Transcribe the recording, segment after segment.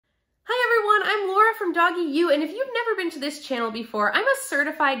from Doggy U, and if you've never been to this channel before, I'm a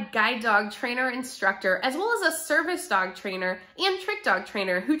certified guide dog trainer instructor, as well as a service dog trainer and trick dog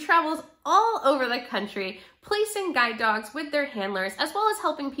trainer who travels all over the country, placing guide dogs with their handlers, as well as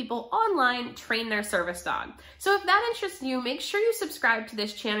helping people online train their service dog. So if that interests you, make sure you subscribe to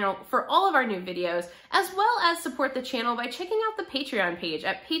this channel for all of our new videos, as well as support the channel by checking out the Patreon page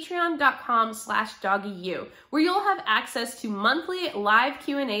at patreon.com/doggyu, where you'll have access to monthly live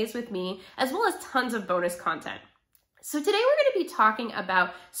Q&As with me, as well as tons of bonus content. So today we're going to be talking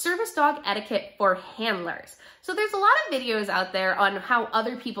about service dog etiquette for handlers. So there's a lot of videos out there on how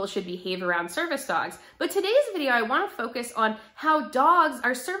other people should behave around service dogs, but today's video I want to focus on how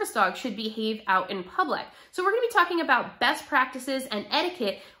our service dogs should behave out in public. So we're going to be talking about best practices and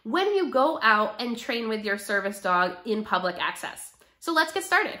etiquette when you go out and train with your service dog in public access. So let's get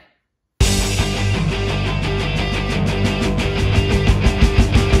started.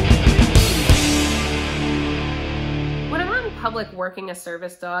 Public working a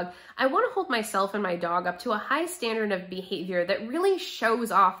service dog, I want to hold myself and my dog up to a high standard of behavior that really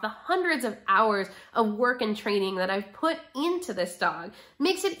shows off the hundreds of hours of work and training that I've put into this dog,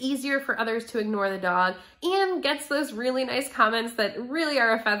 makes it easier for others to ignore the dog, and gets those really nice comments that really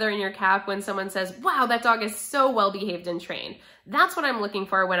are a feather in your cap when someone says, wow, that dog is so well behaved and trained. That's what I'm looking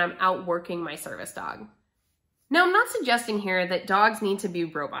for when I'm out working my service dog. Now, I'm not suggesting here that dogs need to be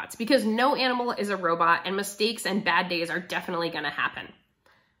robots, because no animal is a robot and mistakes and bad days are definitely going to happen.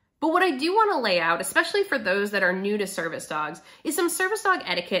 But what I do want to lay out, especially for those that are new to service dogs, is some service dog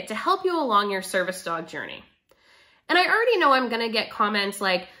etiquette to help you along your service dog journey. And I already know I'm going to get comments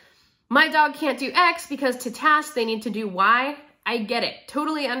like, my dog can't do X because to task they need to do Y. I get it,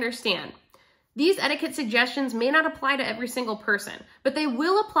 totally understand. These etiquette suggestions may not apply to every single person, but they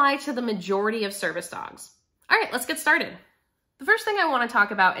will apply to the majority of service dogs. All right, let's get started. The first thing I want to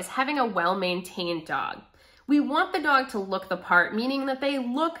talk about is having a well-maintained dog. We want the dog to look the part, meaning that they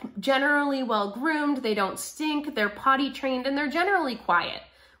look generally well-groomed, they don't stink, they're potty trained, and they're generally quiet.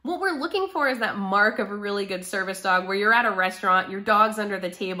 What we're looking for is that mark of a really good service dog where you're at a restaurant, your dog's under the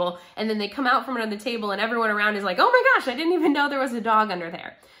table, and then they come out from under the table and everyone around is like, oh my gosh, I didn't even know there was a dog under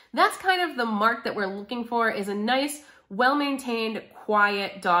there. That's kind of the mark that we're looking for, is a nice, well-maintained,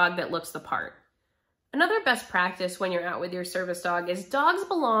 quiet dog that looks the part. Another best practice when you're out with your service dog is dogs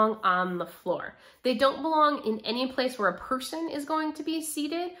belong on the floor. They don't belong in any place where a person is going to be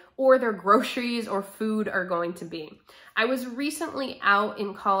seated or their groceries or food are going to be. I was recently out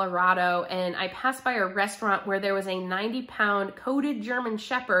in Colorado and I passed by a restaurant where there was a 90-pound coated German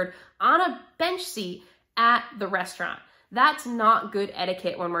Shepherd on a bench seat at the restaurant. That's not good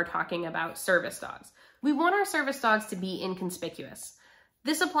etiquette when we're talking about service dogs. We want our service dogs to be inconspicuous.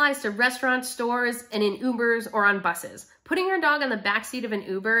 This applies to restaurants, stores, and in Ubers or on buses. Putting your dog on the backseat of an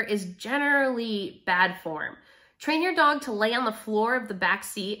Uber is generally bad form. Train your dog to lay on the floor of the back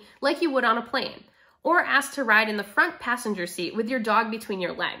seat like you would on a plane, or ask to ride in the front passenger seat with your dog between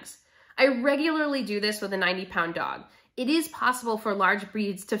your legs. I regularly do this with a 90-pound dog. It is possible for large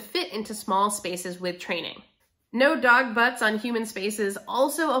breeds to fit into small spaces with training. No dog butts on human spaces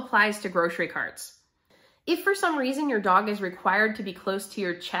also applies to grocery carts. If for some reason your dog is required to be close to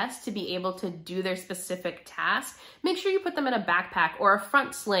your chest to be able to do their specific task, make sure you put them in a backpack or a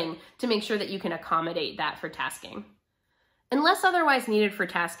front sling to make sure that you can accommodate that for tasking. Unless otherwise needed for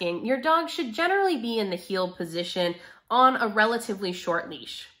tasking, your dog should generally be in the heel position on a relatively short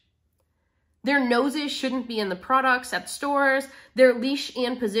leash. Their noses shouldn't be in the products at stores. Their leash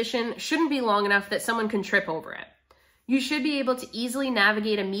and position shouldn't be long enough that someone can trip over it. You should be able to easily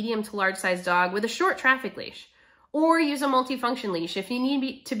navigate a medium to large size dog with a short traffic leash, or use a multifunction leash if you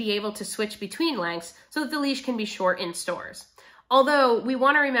need to be able to switch between lengths so that the leash can be short in stores. Although we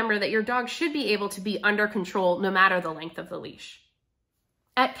want to remember that your dog should be able to be under control no matter the length of the leash.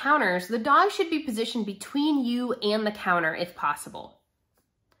 At counters, the dog should be positioned between you and the counter if possible.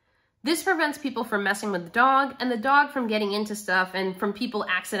 This prevents people from messing with the dog and the dog from getting into stuff and from people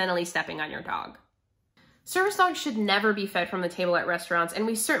accidentally stepping on your dog. Service dogs should never be fed from the table at restaurants, and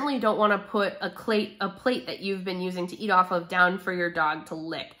we certainly don't want to put a plate that you've been using to eat off of down for your dog to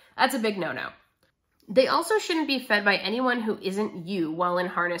lick. That's a big no-no. They also shouldn't be fed by anyone who isn't you while in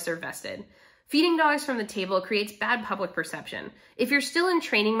harness or vested. Feeding dogs from the table creates bad public perception. If you're still in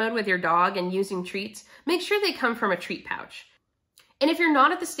training mode with your dog and using treats, make sure they come from a treat pouch. And if you're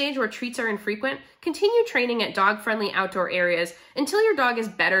not at the stage where treats are infrequent, continue training at dog-friendly outdoor areas until your dog is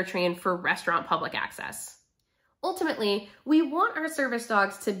better trained for restaurant public access. Ultimately, we want our service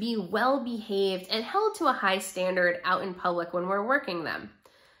dogs to be well-behaved and held to a high standard out in public when we're working them.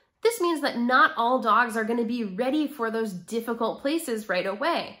 This means that not all dogs are going to be ready for those difficult places right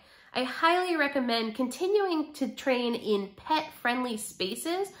away. I highly recommend continuing to train in pet-friendly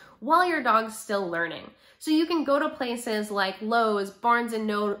spaces while your dog's still learning. So you can go to places like Lowe's, Barnes &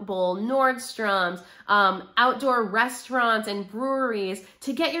 Noble, Nordstrom's, outdoor restaurants and breweries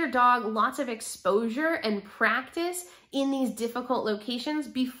to get your dog lots of exposure and practice in these difficult locations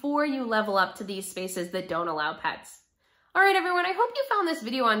before you level up to these spaces that don't allow pets. All right, everyone, I hope you found this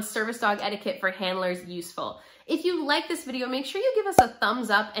video on service dog etiquette for handlers useful. If you like this video, make sure you give us a thumbs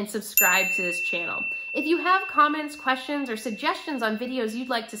up and subscribe to this channel. If you have comments, questions, or suggestions on videos you'd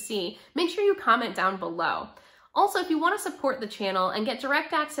like to see, make sure you comment down below. Also, if you want to support the channel and get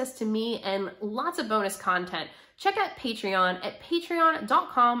direct access to me and lots of bonus content, check out Patreon at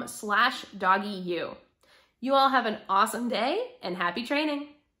patreon.com/doggyu. You all have an awesome day and happy training.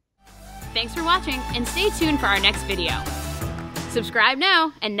 Thanks for watching and stay tuned for our next video. Subscribe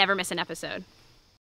now and never miss an episode.